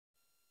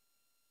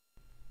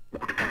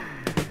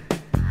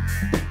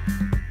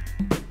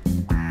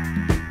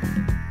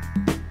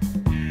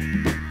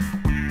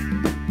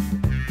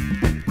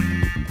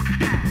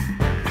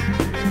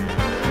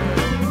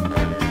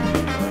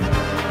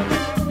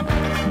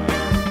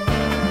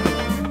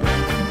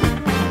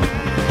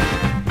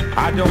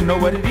I don't know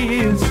what it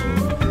is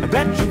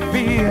that you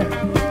fear.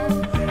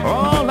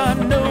 All I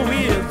know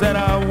is that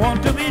I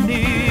want to be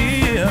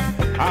near.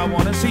 I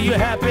want to see you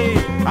happy.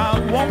 I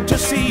want to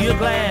see you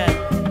glad.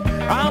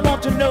 I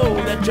want to know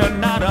that you're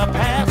not a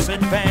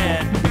passing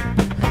fan.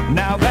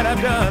 Now that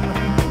I've done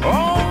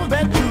all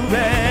that you've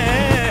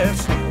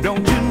asked,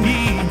 don't you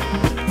need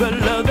the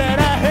love that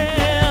I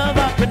have?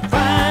 I can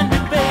find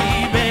it,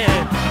 baby.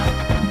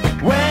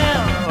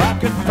 Well, I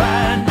can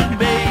find it,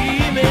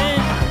 baby.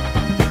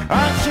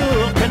 I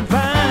sure can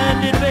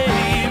find it,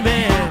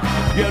 baby.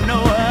 You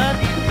know what?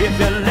 If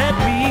you let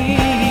me.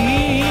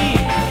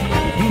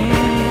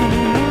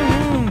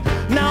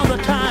 Now the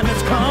time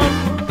has come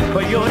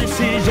for your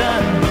decision.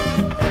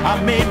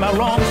 I've made my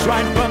wrongs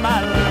right for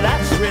my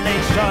last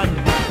relation.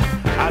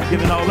 I've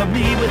given all of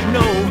me with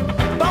no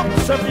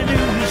thoughts of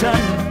delusion.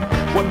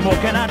 What more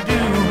can I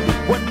do?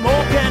 What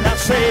more can I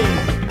say?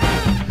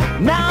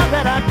 Now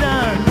that I've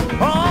done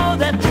all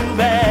that you've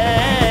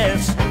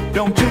asked,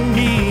 don't you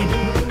need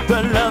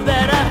the love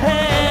that I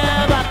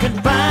have? I can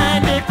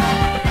find it.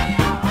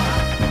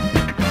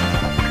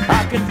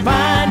 I can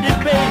find it,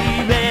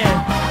 baby.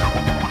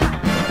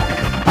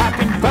 I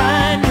can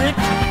find it.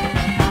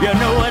 You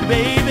know what,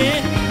 baby?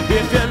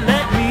 If you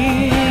let me.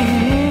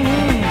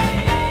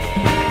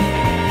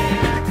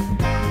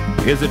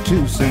 Is it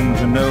too soon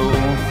to know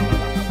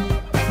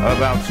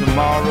about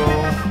tomorrow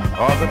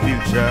or the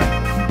future?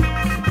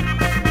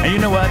 And you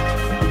know what?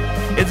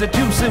 Is it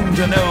too soon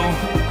to know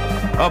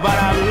about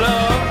our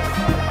love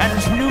and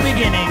its new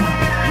beginning?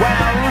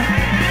 Well,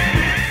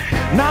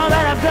 now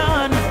that I've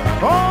done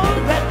all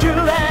that you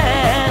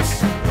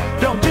asked,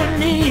 don't you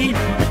need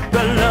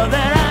the love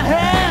that I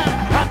have?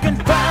 I can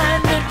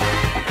find it.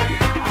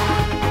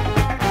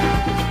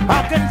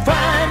 I can find